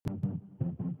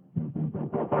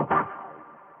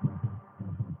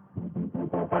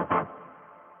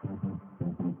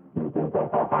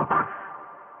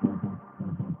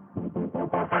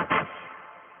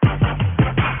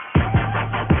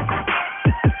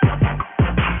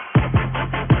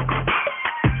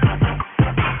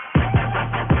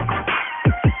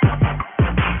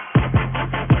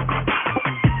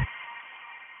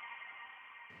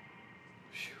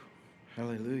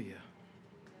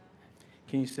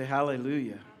Can you say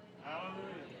hallelujah? Hallelujah.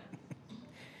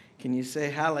 Can you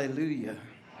say hallelujah?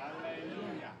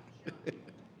 Hallelujah.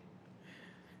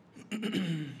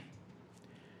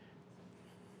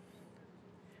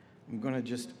 I'm going to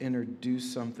just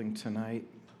introduce something tonight.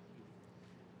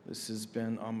 This has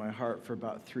been on my heart for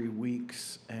about 3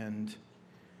 weeks, and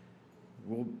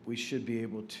we should be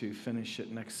able to finish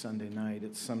it next Sunday night.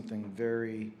 It's something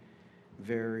very,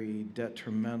 very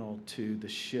detrimental to the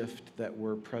shift that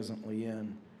we're presently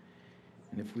in.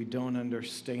 And if we don't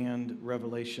understand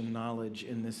revelation knowledge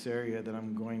in this area that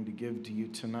I'm going to give to you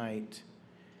tonight,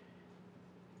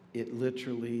 it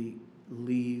literally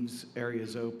leaves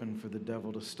areas open for the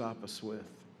devil to stop us with.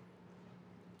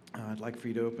 I'd like for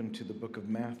you to open to the book of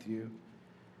Matthew.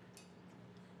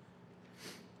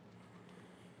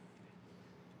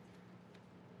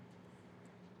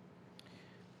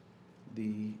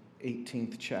 The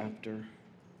 18th chapter.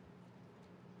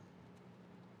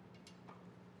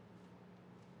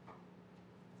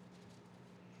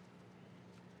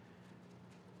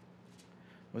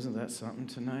 Wasn't that something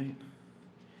tonight?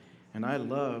 And I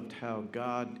loved how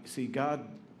God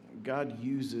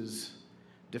uses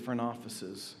different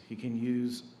offices. He can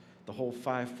use the whole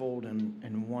fivefold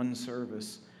in one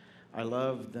service. I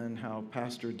love then how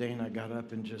Pastor Dana got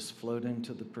up and just flowed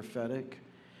into the prophetic.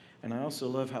 And I also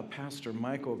love how Pastor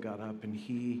Michael got up and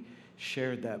he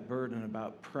shared that burden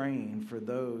about praying for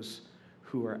those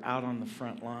who are out on the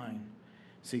front line.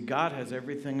 See, God has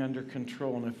everything under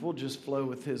control, and if we'll just flow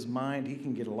with his mind, he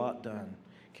can get a lot done.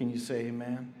 Can you say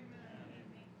amen?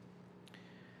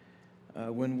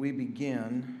 When we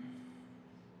begin,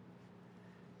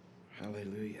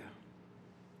 hallelujah.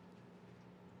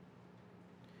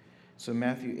 So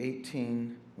Matthew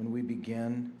 18, when we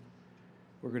begin,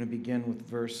 we're going to begin with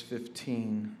verse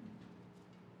 15.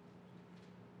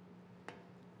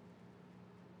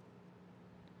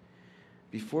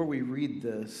 Before we read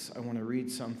this, I want to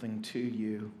read something to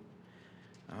you.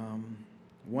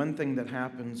 One thing that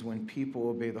happens when people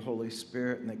obey the Holy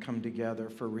Spirit and they come together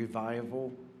for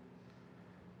revival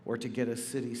or to get a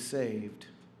city saved,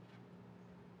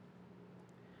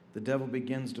 the devil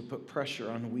begins to put pressure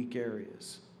on weak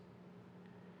areas.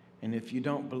 And if you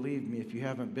don't believe me, if you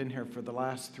haven't been here for the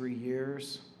last 3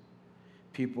 years,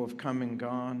 people have come and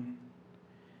gone.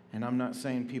 And I'm not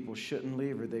saying people shouldn't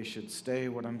leave or they should stay.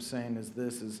 What I'm saying is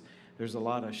there's a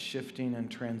lot of shifting and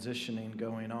transitioning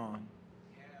going on.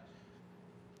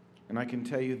 And I can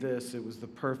tell you this, it was the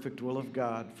perfect will of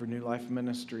God for New Life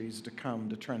Ministries to come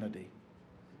to Trinity.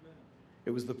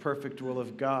 It was the perfect will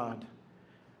of God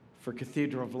for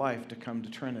Cathedral of Life to come to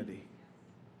Trinity.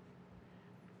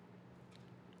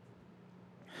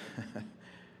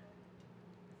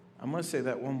 I'm going to say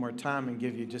that one more time and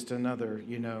give you just another,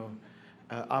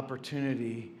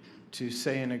 opportunity to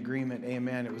say in agreement,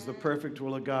 amen. It was the perfect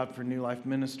will of God for New Life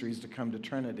Ministries to come to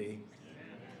Trinity.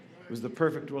 It was the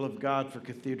perfect will of God for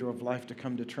Cathedral of Life to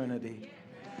come to Trinity.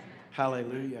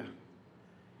 Hallelujah.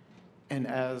 And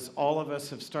as all of us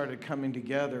have started coming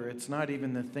together, it's not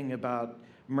even the thing about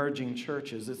merging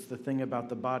churches. It's the thing about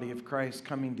the body of Christ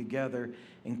coming together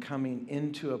and coming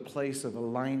into a place of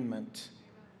alignment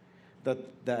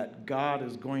that God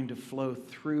is going to flow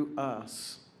through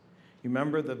us. You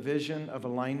remember the vision of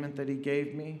alignment that he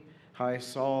gave me? How I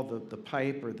saw the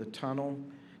pipe or the tunnel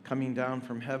coming down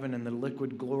from heaven and the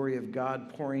liquid glory of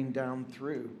God pouring down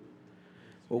through.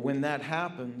 Well, when that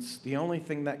happens, the only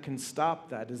thing that can stop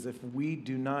that is if we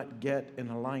do not get in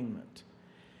alignment.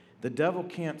 The devil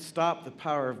can't stop the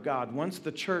power of God. Once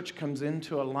the church comes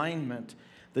into alignment,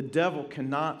 the devil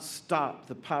cannot stop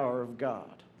the power of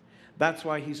God. That's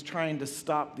why he's trying to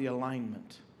stop the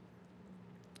alignment.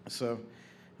 So,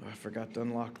 I forgot to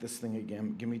unlock this thing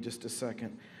again. Give me just a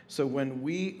second. So when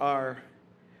we're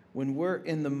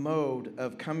in the mode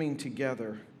of coming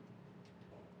together,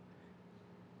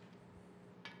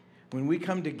 when we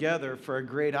come together for a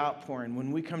great outpouring,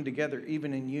 when we come together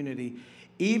even in unity,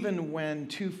 even when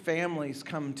two families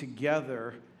come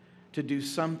together to do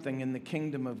something in the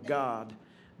kingdom of God,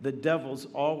 the devil's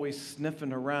always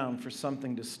sniffing around for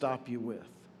something to stop you with.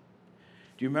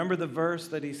 Do you remember the verse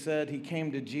that he said he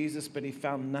came to Jesus, but he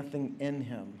found nothing in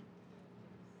him?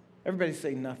 Everybody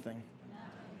say nothing.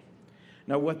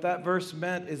 Now, what that verse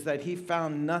meant is that he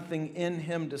found nothing in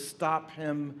him to stop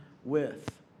him with.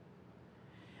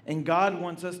 And God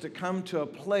wants us to come to a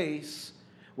place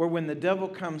where when the devil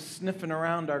comes sniffing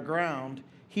around our ground,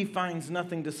 he finds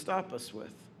nothing to stop us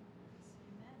with.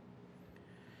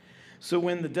 So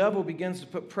when the devil begins to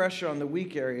put pressure on the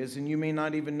weak areas, and you may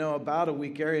not even know about a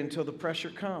weak area until the pressure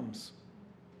comes.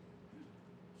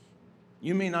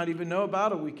 You may not even know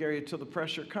about a weak area until the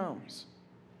pressure comes.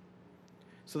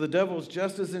 So the devil is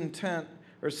just as intent,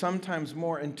 or sometimes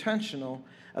more intentional,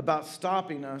 about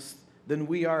stopping us than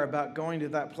we are about going to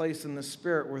that place in the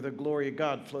Spirit where the glory of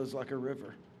God flows like a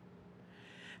river.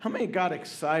 How many got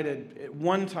excited at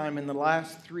one time in the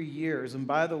last 3 years? And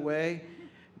by the way,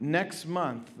 next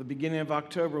month, the beginning of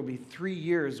October, will be 3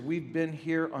 years we've been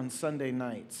here on Sunday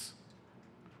nights.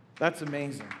 That's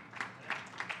amazing.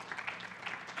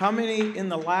 How many in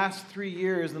the last 3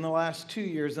 years, in the last 2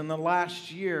 years, in the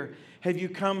last year, have you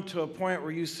come to a point where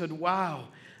you said, wow,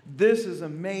 this is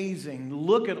amazing.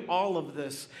 Look at all of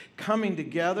this coming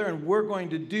together, and we're going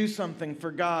to do something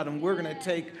for God, and we're going to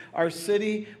take our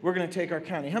city, we're going to take our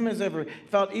county. How many has ever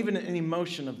felt even an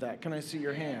emotion of that? Can I see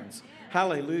your hands?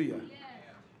 Hallelujah.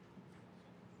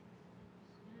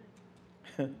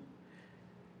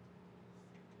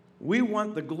 We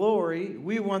want the glory,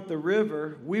 we want the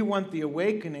river, we want the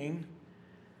awakening,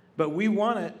 but we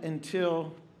want it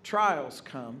until trials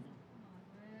come.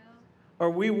 Or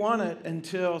we want it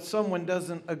until someone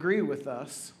doesn't agree with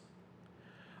us.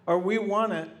 Or we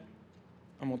want it,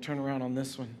 I'm going to turn around on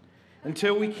this one,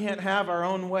 until we can't have our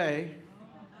own way.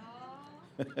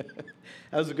 That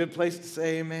was a good place to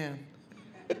say amen.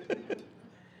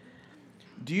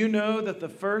 Do you know that the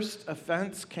first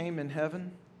offense came in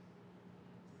heaven?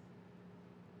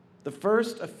 The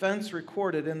first offense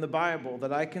recorded in the Bible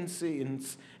that I can see,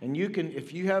 and you can,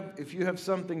 if you have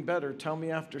something better, tell me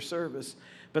after service.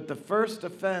 But the first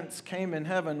offense came in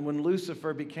heaven when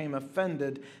Lucifer became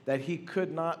offended that he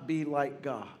could not be like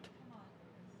God.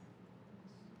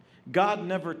 God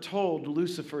never told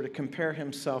Lucifer to compare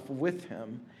himself with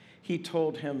him. He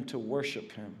told him to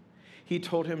worship him. He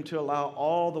told him to allow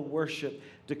all the worship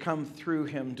to come through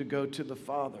him to go to the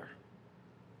Father.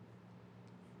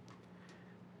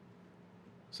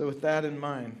 So with that in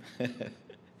mind,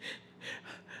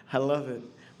 I love it.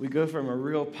 We go from a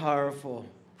real powerful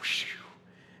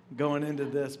going into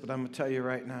this, but I'm going to tell you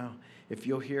right now, if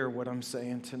you'll hear what I'm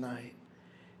saying tonight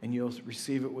and you'll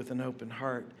receive it with an open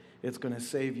heart, it's going to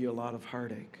save you a lot of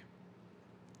heartache.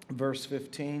 Verse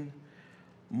 15,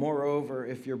 moreover,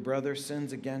 if your brother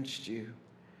sins against you,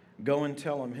 go and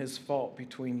tell him his fault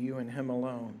between you and him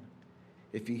alone.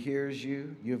 If he hears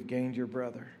you, you have gained your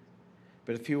brother.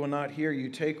 But if he will not hear you,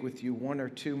 take with you one or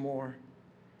two more,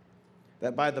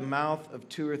 that by the mouth of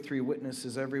 2 or 3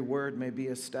 witnesses every word may be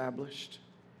established.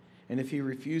 And if he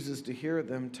refuses to hear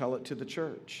them, tell it to the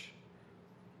church.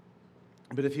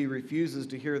 But if he refuses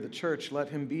to hear the church, let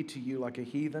him be to you like a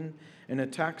heathen and a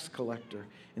tax collector.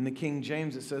 In the King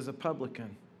James, it says a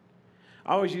publican.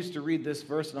 I always used to read this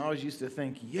verse, and I always used to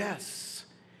think, yes,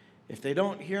 if they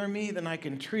don't hear me, then I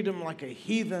can treat them like a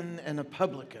heathen and a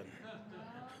publican.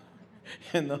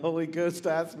 And the Holy Ghost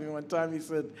asked me one time, he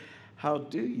said, how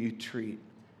do you treat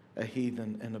a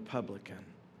heathen and a publican?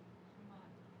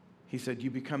 He said, you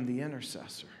become the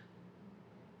intercessor.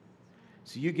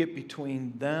 So you get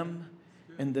between them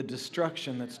and the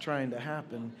destruction that's trying to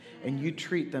happen, and you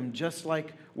treat them just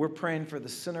like we're praying for the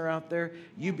sinner out there.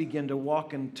 You begin to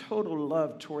walk in total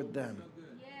love toward them.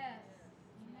 Yes.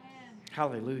 Amen.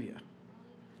 Hallelujah.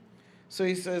 So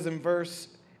he says in verse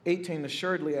 18,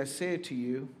 assuredly I say to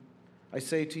you,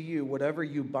 whatever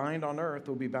you bind on earth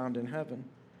will be bound in heaven.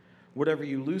 Whatever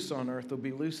you loose on earth will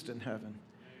be loosed in heaven. Amen.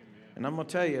 And I'm going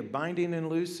to tell you, binding and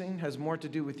loosing has more to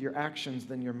do with your actions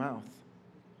than your mouth.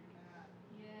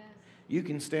 Yes. You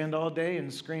can stand all day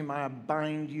and scream, I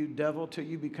bind you, devil, till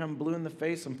you become blue in the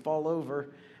face and fall over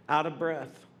out of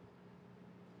breath.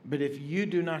 But if you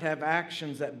do not have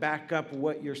actions that back up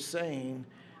what you're saying,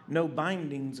 no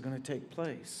binding is going to take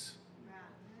place.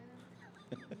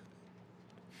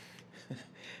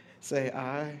 Say,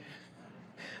 I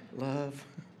love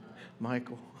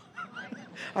Michael.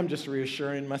 I'm just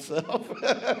reassuring myself.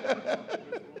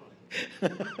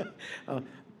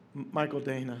 Michael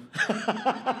Dana.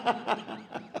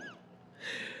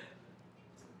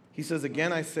 He says,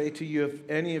 again, I say to you, if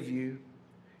any of you,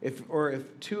 if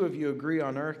 2 of you agree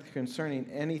on earth concerning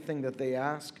anything that they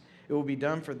ask, it will be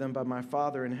done for them by my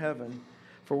Father in heaven.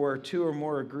 For where 2 or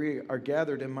more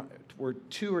where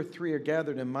 2 or 3 are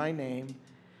gathered in my name,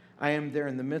 I am there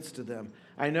in the midst of them.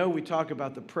 I know we talk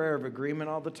about the prayer of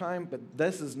agreement all the time, but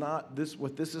this is not this.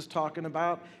 What this is talking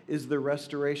about is the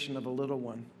restoration of a little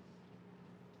one.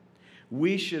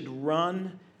 We should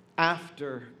run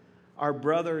after our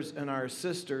brothers and our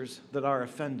sisters that are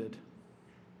offended.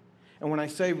 And when I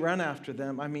say run after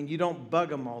them, I mean you don't bug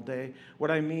them all day. What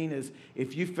I mean is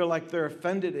if you feel like they're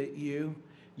offended at you,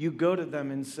 you go to them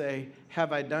and say,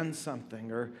 have I done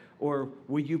something? Or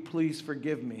will you please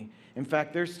forgive me? In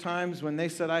fact, there's times when they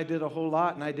said I did a whole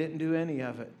lot and I didn't do any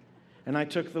of it. And I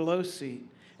took the low seat.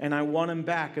 and I won them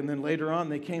back. And then later on,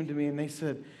 they came to me and they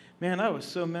said, man, I was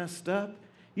so messed up.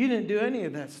 You didn't do any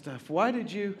of that stuff. Why did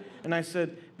you? And I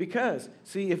said, because,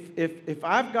 see, if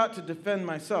I've got to defend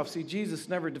myself, see, Jesus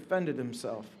never defended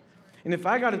himself. And if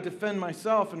I got to defend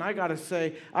myself and I got to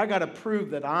say, I got to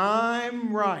prove that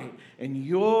I'm right and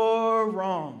you're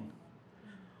wrong,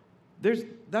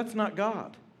 that's not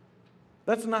God.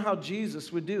 That's not how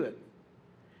Jesus would do it.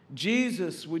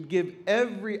 Jesus would give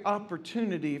every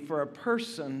opportunity for a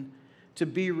person to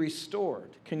be restored.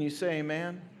 Can you say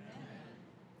amen?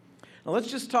 Now let's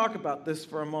just talk about this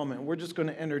for a moment. We're just going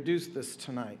to introduce this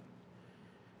tonight.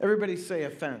 Everybody say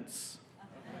offense.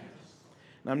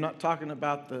 And I'm not talking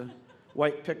about the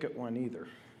white picket one either.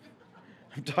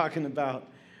 I'm talking about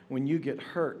when you get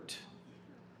hurt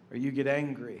or you get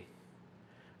angry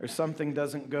or something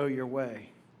doesn't go your way.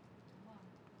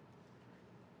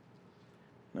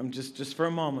 I'm just for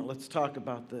a moment, let's talk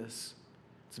about this.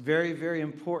 It's very, very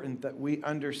important that we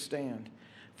understand.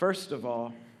 First of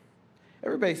all,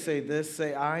 everybody say this,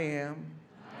 say, I am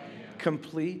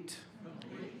complete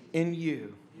in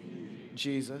you,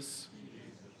 Jesus.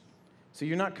 So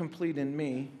you're not complete in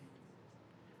me.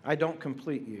 I don't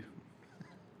complete you.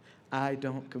 I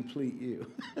don't complete you.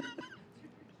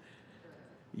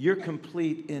 You're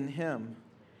complete in him.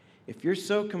 If you're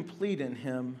so complete in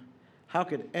him, how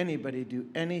could anybody do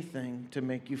anything to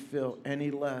make you feel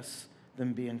any less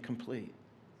than being complete?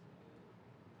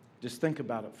 Just think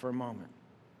about it for a moment.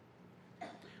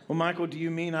 Well, Michael, do you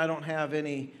mean I don't have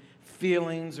any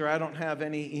feelings or I don't have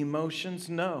any emotions?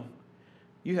 No.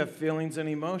 You have feelings and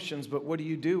emotions, but what do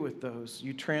you do with those?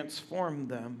 You transform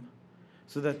them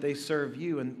so that they serve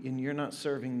you and you're not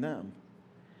serving them.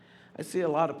 I see a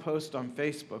lot of posts on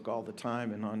Facebook all the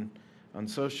time and on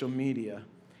social media.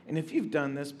 And if you've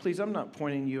done this, please, I'm not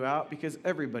pointing you out because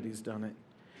everybody's done it.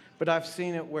 But I've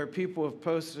seen it where people have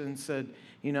posted and said,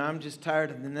 you know, I'm just tired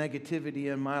of the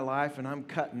negativity in my life and I'm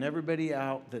cutting everybody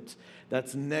out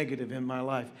that's negative in my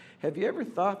life. Have you ever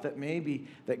thought that maybe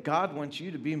that God wants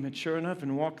you to be mature enough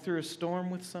and walk through a storm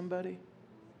with somebody?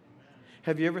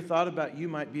 Have you ever thought about you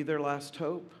might be their last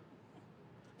hope?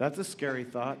 That's a scary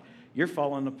thought. You're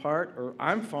falling apart, or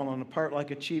I'm falling apart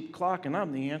like a cheap clock, and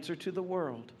I'm the answer to the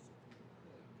world.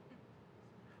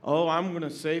 Oh, I'm going to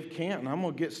save Canton. I'm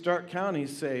going to get Stark County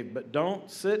saved, but don't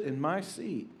sit in my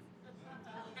seat.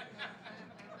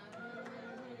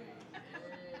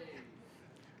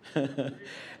 Now,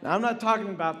 I'm not talking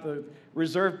about the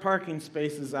reserved parking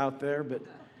spaces out there, but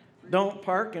don't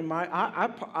park in my...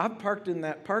 I've parked in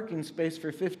that parking space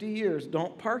for 50 years.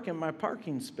 Don't park in my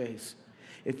parking space.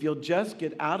 If you'll just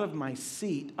get out of my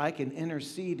seat, I can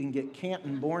intercede and get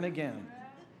Canton born again.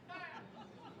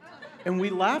 And we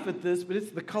laugh at this, but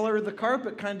it's the color of the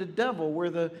carpet kind of devil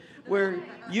where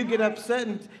you get upset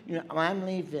and, you know, I'm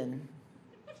leaving.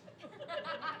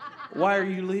 Why are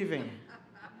you leaving?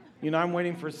 You know, I'm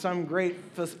waiting for some great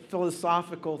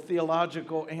philosophical,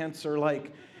 theological answer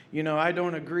like, you know, I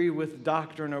don't agree with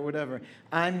doctrine or whatever.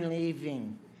 I'm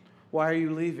leaving. Why are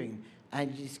you leaving? I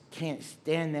just can't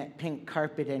stand that pink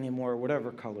carpet anymore, or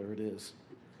whatever color it is.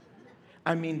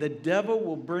 I mean, the devil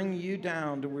will bring you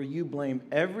down to where you blame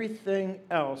everything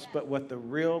else but what the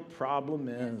real problem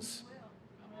is.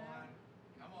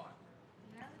 Come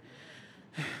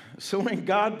on. So when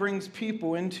God brings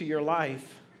people into your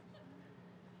life,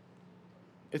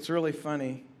 it's really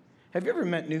funny. Have you ever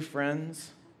met new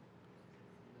friends?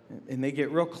 And they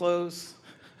get real close?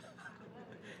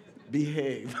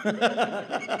 Behave.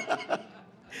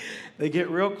 They get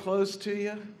real close to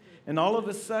you, and all of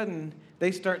a sudden,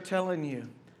 they start telling you,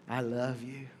 I love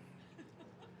you.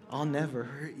 I'll never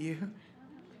hurt you.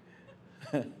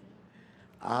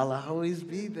 I'll always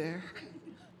be there.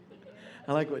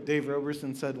 I like what Dave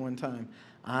Roberson said one time.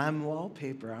 I'm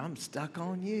wallpaper. I'm stuck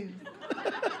on you.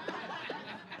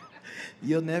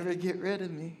 You'll never get rid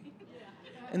of me.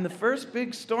 And the first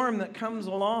big storm that comes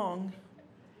along,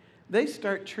 they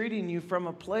start treating you from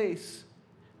a place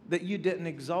that you didn't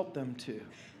exalt them to.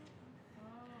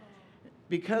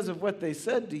 Because of what they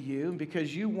said to you,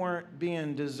 because you weren't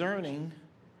being discerning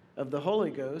of the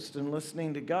Holy Ghost and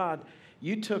listening to God,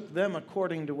 you took them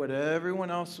according to what everyone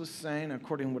else was saying,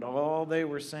 according to what all they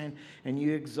were saying, and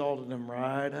you exalted them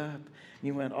right up.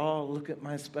 You went, oh, look at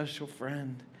my special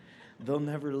friend. They'll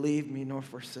never leave me nor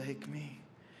forsake me.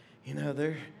 You know,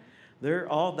 they're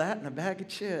all that in a bag of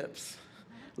chips.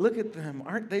 Look at them.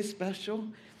 Aren't they special?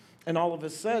 And all of a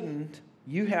sudden,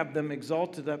 you have them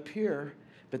exalted up here,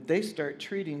 but they start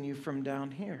treating you from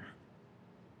down here.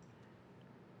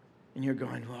 And you're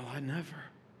going, well, I never.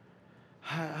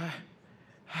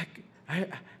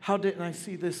 How didn't I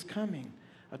see this coming?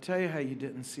 I'll tell you how you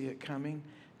didn't see it coming.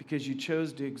 because you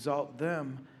chose to exalt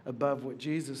them above what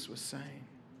Jesus was saying.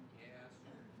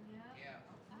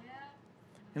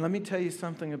 And let me tell you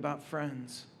something about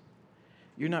friends.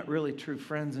 You're not really true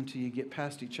friends until you get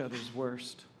past each other's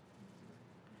worst.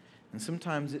 And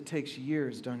sometimes it takes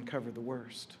years to uncover the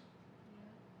worst.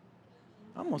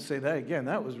 I'm going to say that again.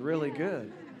 That was really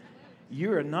good.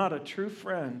 You are not a true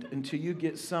friend until you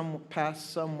get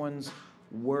past someone's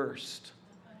worst.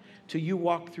 Till you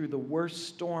walk through the worst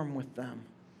storm with them.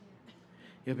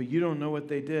 Yeah, but you don't know what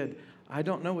they did. I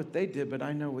don't know what they did, but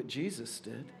I know what Jesus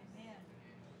did.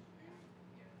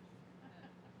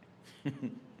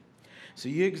 So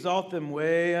you exalt them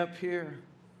way up here.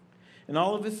 And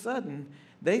all of a sudden,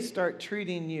 they start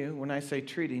treating you. When I say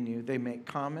treating you, they make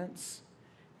comments.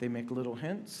 They make little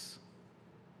hints.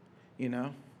 You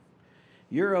know,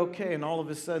 you're okay. And all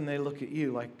of a sudden, they look at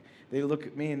you like they look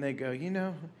at me and they go, you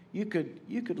know, you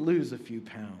could lose a few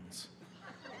pounds.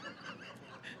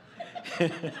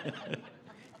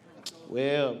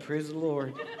 Well, praise the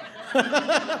Lord.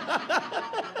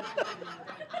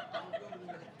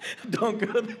 Don't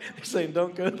go there. They're saying,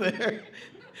 don't go there.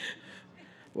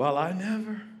 Well, I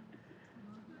never.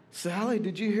 Sally,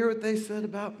 did you hear what they said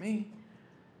about me?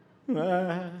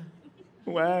 Better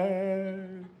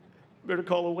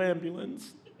call a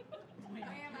ambulance.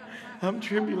 I'm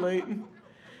tribulating.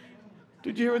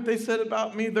 Did you hear what they said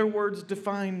about me? Their words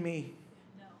define me.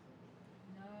 No.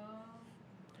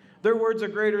 Their words are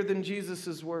greater than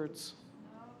Jesus' words.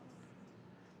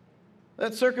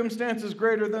 That circumstance is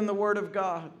greater than the Word of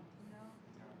God.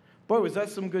 Boy, was that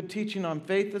some good teaching on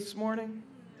faith this morning?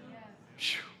 Yes.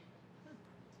 Whew.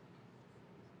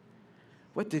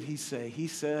 What did he say? He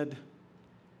said,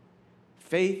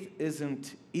 faith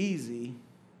isn't easy,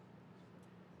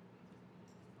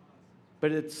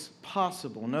 but it's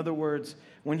possible. In other words,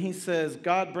 when he says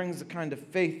God brings the kind of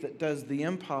faith that does the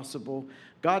impossible,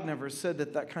 God never said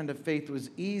that that kind of faith was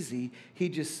easy. He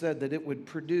just said that it would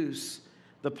produce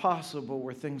the possible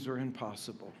where things were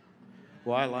impossible.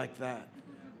 Well, I like that.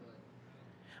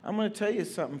 I'm going to tell you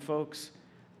something, folks.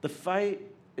 The fight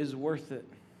is worth it.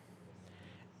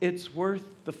 It's worth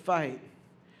the fight.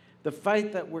 The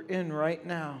fight that we're in right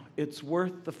now, it's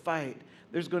worth the fight.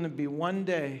 There's going to be one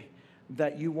day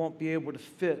that you won't be able to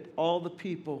fit all the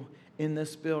people in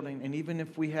this building. And even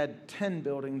if we had 10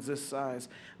 buildings this size,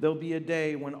 there'll be a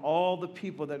day when all the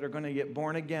people that are going to get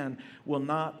born again will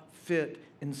not fit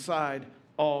inside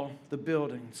all the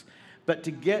buildings. But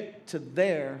to get to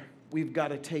there, we've got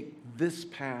to take this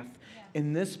path.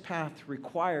 And this path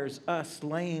requires us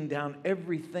laying down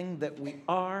everything that we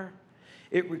are.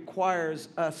 It requires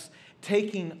us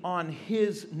taking on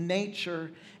His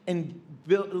nature and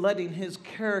letting His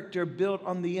character build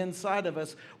on the inside of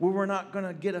us, where we're not going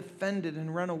to get offended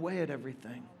and run away at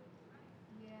everything.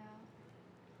 Yeah.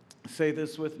 Say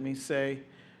this with me. Say,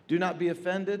 do not be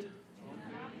offended.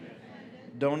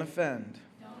 Don't offend.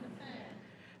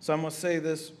 So I'm going to say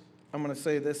this. I'm going to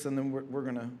say this, and then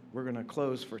we're going to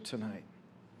close for tonight.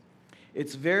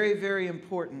 It's very, very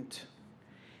important.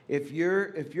 If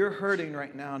you're hurting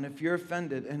right now, and if you're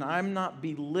offended, and I'm not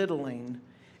belittling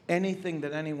anything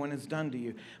that anyone has done to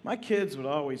you. My kids would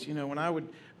always, you know,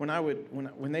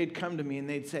 when they'd come to me and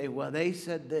they'd say, well, they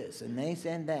said this and they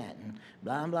said that and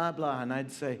blah, blah, blah. And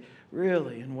I'd say,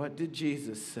 really? And what did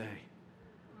Jesus say?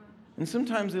 And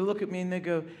sometimes they look at me and they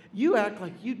go, you act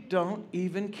like you don't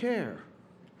even care.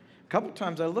 A couple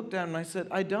times I looked at him and I said,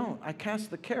 I don't. I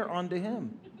cast the care onto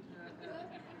Him.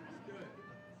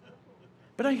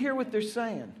 But I hear what they're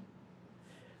saying.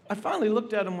 I finally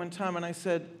looked at them one time and I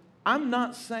said, I'm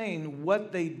not saying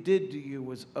what they did to you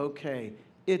was okay.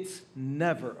 It's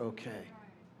never okay.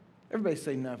 Everybody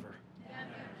say never. Never.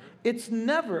 It's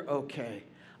never okay.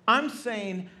 I'm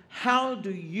saying, how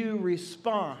do you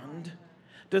respond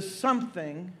to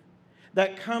something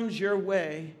that comes your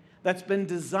way that's been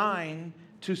designed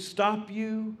to stop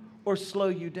you or slow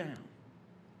you down?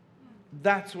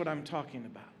 That's what I'm talking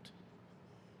about.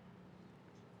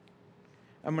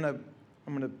 I'm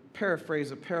going to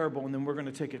paraphrase a parable, and then we're going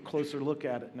to take a closer look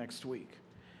at it next week.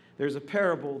 There's a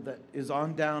parable that is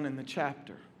on down in the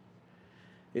chapter.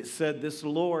 It said this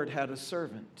Lord had a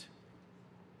servant.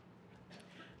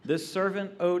 This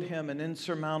servant owed him an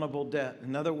insurmountable debt.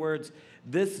 In other words,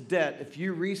 this debt, if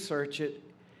you research it,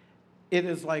 it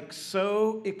is like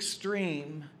so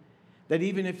extreme that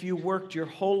even if you worked your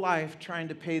whole life trying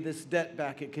to pay this debt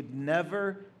back, it could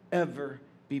never, ever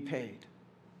be paid.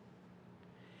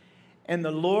 And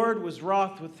the Lord was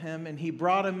wroth with him, and He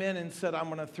brought him in and said, I'm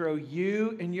going to throw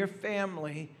you and your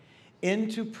family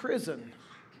into prison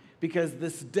because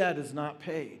this debt is not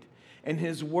paid. And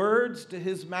his words to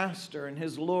his master and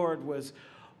his Lord was,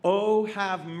 Oh,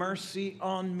 have mercy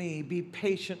on me. Be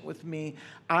patient with me.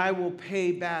 I will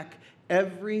pay back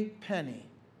every penny.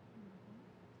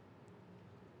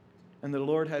 And the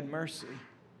Lord had mercy.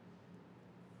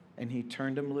 And he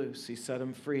turned him loose. He set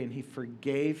him free. And he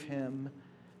forgave him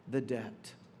the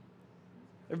debt.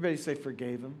 Everybody say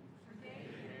forgave him.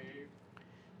 Forgave.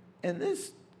 And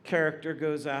this character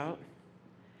goes out.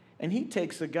 And he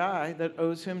takes a guy that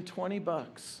owes him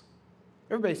 $20.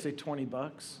 Everybody say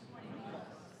 $20.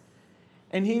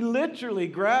 And he literally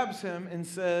grabs him and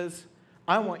says,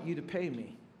 I want you to pay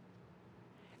me.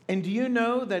 And do you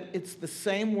know that it's the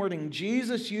same wording?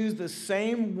 Jesus used the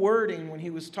same wording when he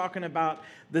was talking about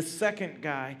the second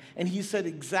guy. And he said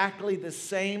exactly the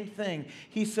same thing.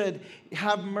 He said,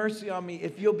 have mercy on me.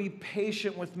 If you'll be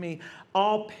patient with me,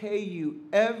 I'll pay you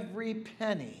every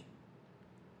penny.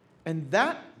 And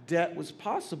that debt was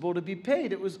possible to be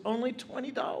paid. It was only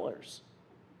 $20.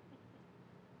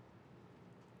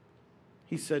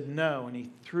 He said no, and he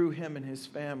threw him and his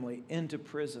family into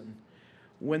prison.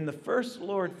 When the first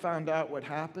Lord found out what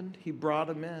happened, he brought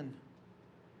him in.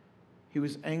 He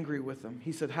was angry with him.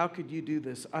 He said, how could you do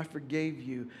this? I forgave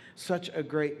you such a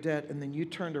great debt, and then you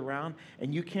turned around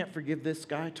and you can't forgive this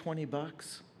guy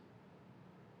 $20?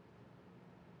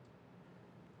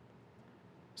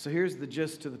 So here's the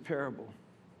gist to the parable.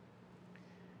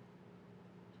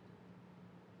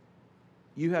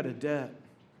 You had a debt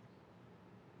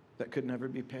that could never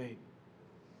be paid.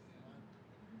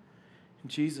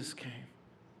 And Jesus came.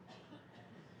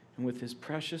 And with his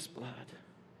precious blood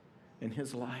and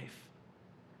his life,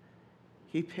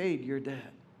 he paid your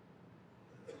debt.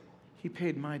 He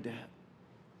paid my debt.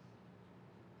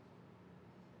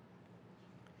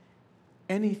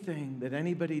 Anything that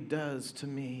anybody does to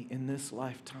me in this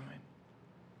lifetime,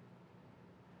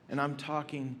 and I'm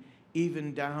talking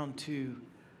even down to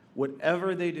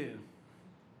whatever they do,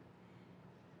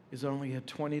 is only a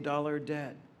 $20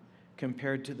 debt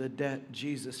compared to the debt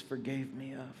Jesus forgave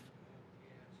me of.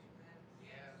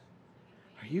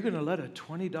 Are you going to let a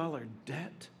 $20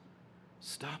 debt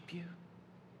stop you?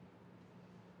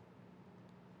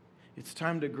 It's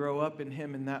time to grow up in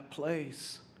him in that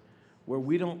place where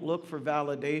we don't look for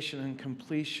validation and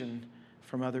completion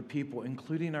from other people,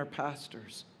 including our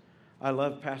pastors. I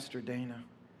love Pastor Dana.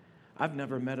 I've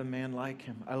never met a man like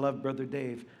him. I love Brother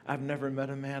Dave. I've never met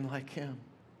a man like him.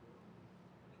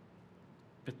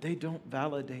 But they don't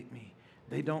validate me.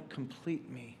 They don't complete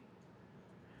me.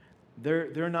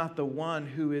 They're not the one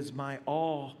who is my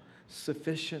all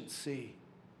sufficiency.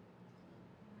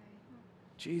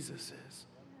 Jesus is.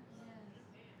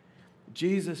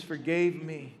 Jesus forgave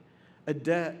me a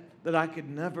debt that I could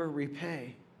never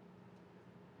repay.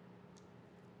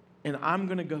 And I'm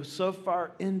going to go so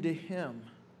far into him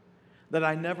that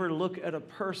I never look at a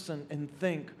person and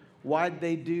think, why'd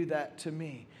they do that to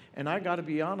me? And I got to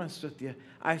be honest with you,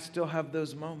 I still have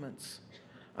those moments.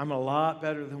 I'm a lot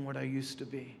better than what I used to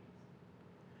be.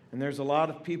 And there's a lot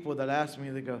of people that ask me,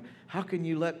 they go, how can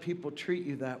you let people treat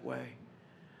you that way?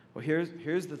 Well,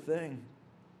 here's the thing.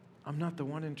 I'm not the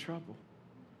one in trouble.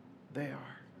 They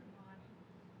are.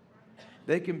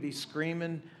 They can be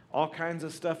screaming all kinds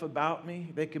of stuff about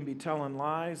me. They can be telling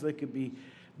lies. They could be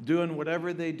doing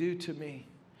whatever they do to me.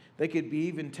 They could be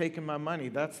even taking my money.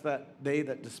 That's that they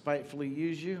that despitefully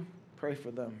use you. Pray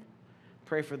for them.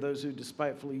 Pray for those who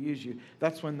despitefully use you.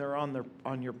 That's when they're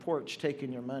on your porch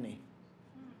taking your money.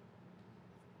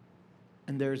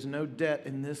 And there's no debt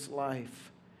in this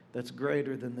life that's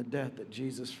greater than the debt that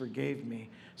Jesus forgave me.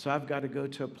 So I've got to go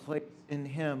to a place in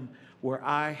him where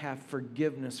I have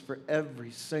forgiveness for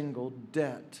every single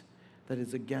debt that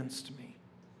is against me.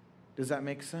 Does that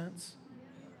make sense?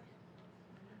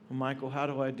 Well, Michael, how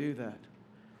do I do that?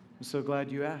 I'm so glad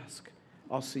you asked.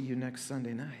 I'll see you next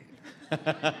Sunday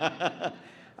night.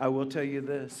 I will tell you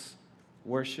this.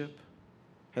 Worship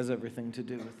has everything to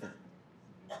do with it.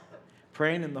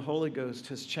 Praying in the Holy Ghost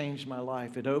has changed my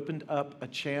life. It opened up a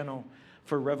channel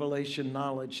for revelation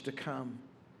knowledge to come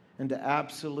and to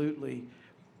absolutely,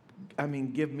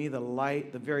 give me the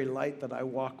light, the very light that I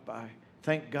walk by.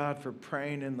 Thank God for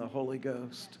praying in the Holy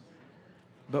Ghost.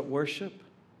 But worship,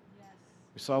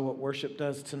 we saw what worship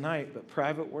does tonight, but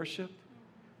private worship,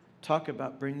 talk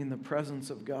about bringing the presence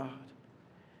of God.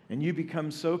 And you become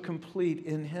so complete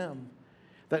in him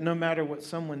that no matter what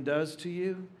someone does to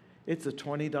you, it's a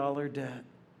 $20 debt,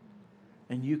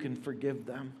 and you can forgive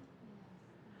them.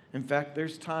 In fact,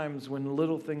 there's times when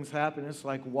little things happen. It's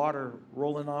like water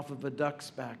rolling off of a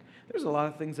duck's back. There's a lot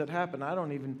of things that happen I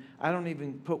don't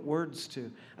even put words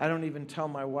to. I don't even tell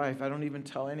my wife. I don't even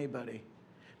tell anybody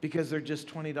because they're just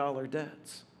 $20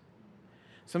 debts.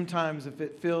 Sometimes if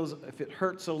it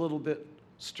hurts a little bit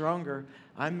stronger,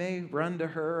 I may run to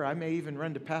her. I may even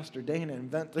run to Pastor Dana and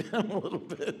vent to him a little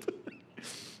bit.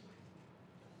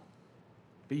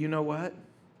 But you know what?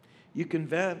 You can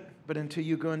vent, but until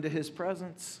you go into his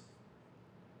presence,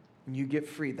 and you get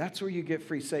free. That's where you get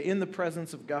free. Say, in the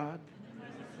presence of God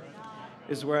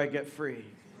is where I get free.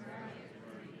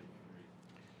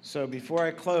 So before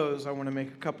I close, I want to make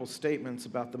a couple statements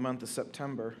about the month of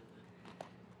September.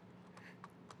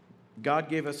 God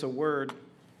gave us a word.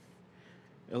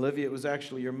 Olivia, it was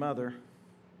actually your mother,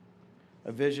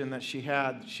 a vision that she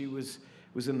had. She was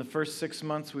in the first 6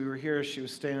 months we were here. She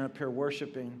was standing up here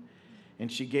worshiping,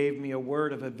 and she gave me a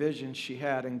word of a vision she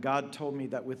had, and God told me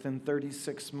that within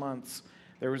 36 months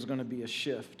there was going to be a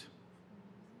shift.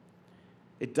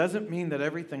 It doesn't mean that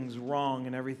everything's wrong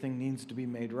and everything needs to be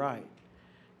made right.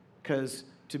 Because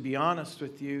to be honest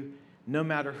with you, no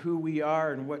matter who we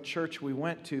are and what church we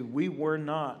went to, we were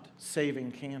not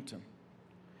saving Canton.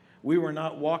 We were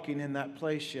not walking in that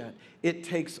place yet. It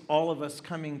takes all of us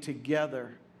coming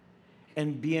together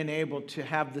and being able to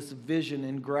have this vision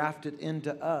engrafted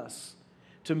into us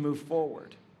to move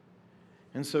forward.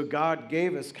 And so God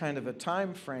gave us kind of a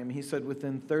time frame. He said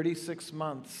within 36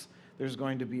 months, there's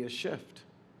going to be a shift.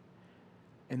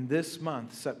 And this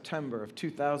month, September of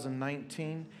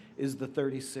 2019, is the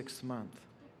 36th month.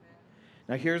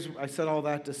 Now I said all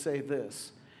that to say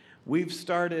this. We've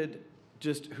started,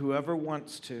 just whoever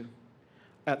wants to,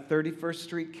 at 31st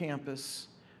Street campus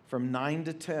from 9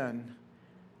 to 10,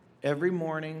 every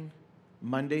morning,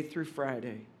 Monday through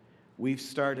Friday, we've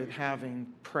started having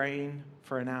praying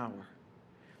for an hour.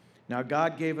 Now,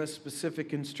 God gave us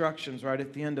specific instructions right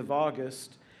at the end of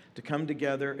August to come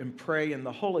together and pray in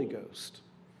the Holy Ghost.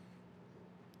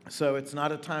 So it's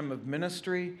not a time of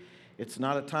ministry. It's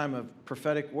not a time of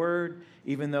prophetic word,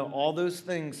 even though all those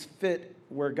things fit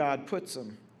where God puts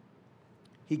them.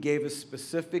 He gave us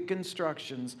specific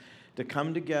instructions to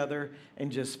come together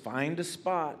and just find a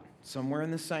spot somewhere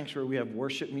in the sanctuary. We have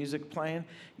worship music playing.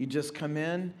 You just come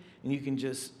in and you can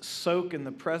just soak in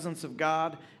the presence of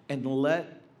God and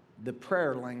let the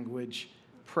prayer language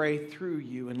pray through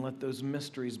you and let those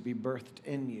mysteries be birthed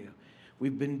in you.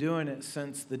 We've been doing it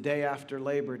since the day after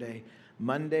Labor Day,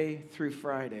 Monday through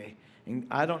Friday. And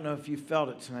I don't know if you felt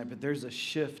it tonight, but there's a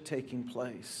shift taking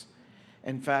place.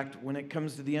 In fact, when it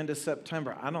comes to the end of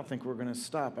September, I don't think we're going to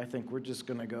stop. I think we're just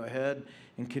going to go ahead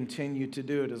and continue to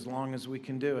do it as long as we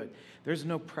can do it. There's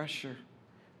no pressure.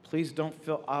 Please don't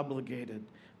feel obligated.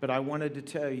 But I wanted to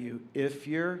tell you, if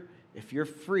you're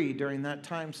free during that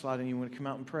time slot and you want to come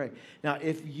out and pray. Now,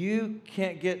 if you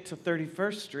can't get to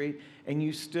 31st Street and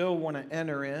you still want to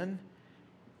enter in,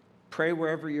 pray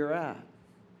wherever you're at.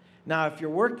 Now, if you're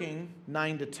working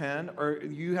 9 to 10 or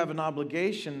you have an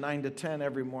obligation 9 to 10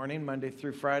 every morning, Monday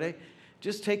through Friday,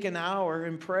 just take an hour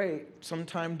and pray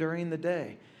sometime during the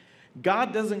day.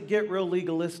 God doesn't get real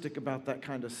legalistic about that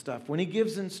kind of stuff. When he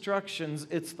gives instructions,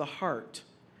 it's the heart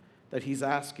that he's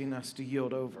asking us to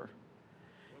yield over.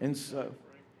 And so,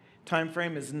 time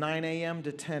frame is 9 a.m.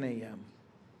 to 10 a.m.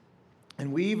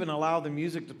 And we even allow the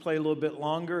music to play a little bit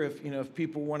longer if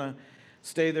people want to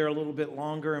stay there a little bit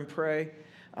longer and pray.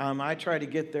 I try to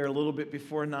get there a little bit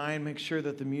before 9, make sure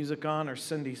that the music on, or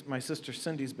my sister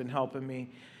Cindy's been helping me.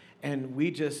 And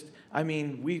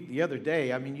the other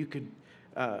day, you could,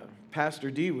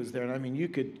 Pastor D was there, and you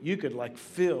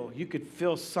could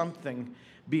feel something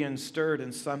being stirred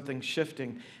and something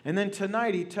shifting. And then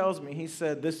tonight he tells me, he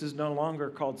said, this is no longer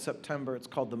called September, it's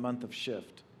called the month of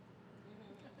shift.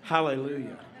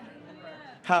 Hallelujah.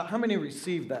 How many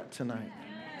received that tonight?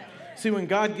 See, when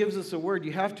God gives us a word,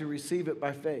 you have to receive it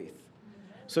by faith.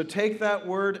 So take that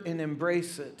word and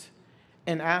embrace it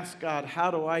and ask God, how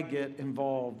do I get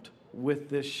involved with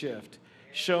this shift?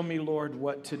 Show me, Lord,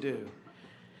 what to do.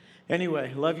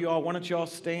 Anyway, love you all. Why don't you all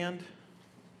stand?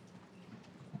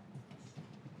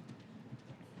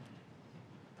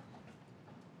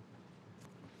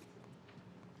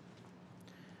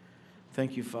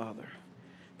 Thank you, Father.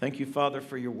 Thank you, Father,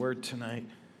 for your word tonight.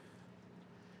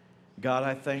 God,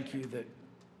 I thank you that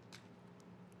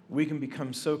we can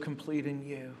become so complete in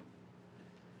you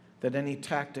that any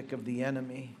tactic of the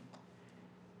enemy,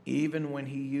 even when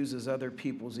he uses other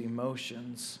people's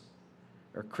emotions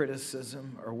or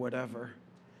criticism or whatever,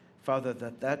 Father,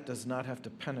 that does not have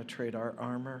to penetrate our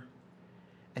armor,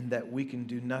 and that we can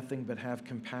do nothing but have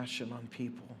compassion on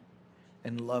people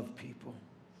and love people.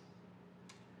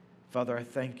 Father, I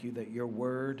thank you that your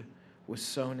word was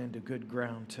sown into good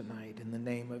ground tonight in the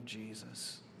name of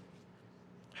Jesus.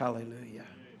 Hallelujah.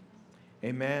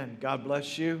 Amen. God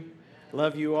bless you.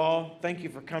 Love you all. Thank you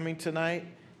for coming tonight.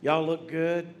 Y'all look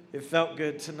good. It felt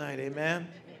good tonight. Amen.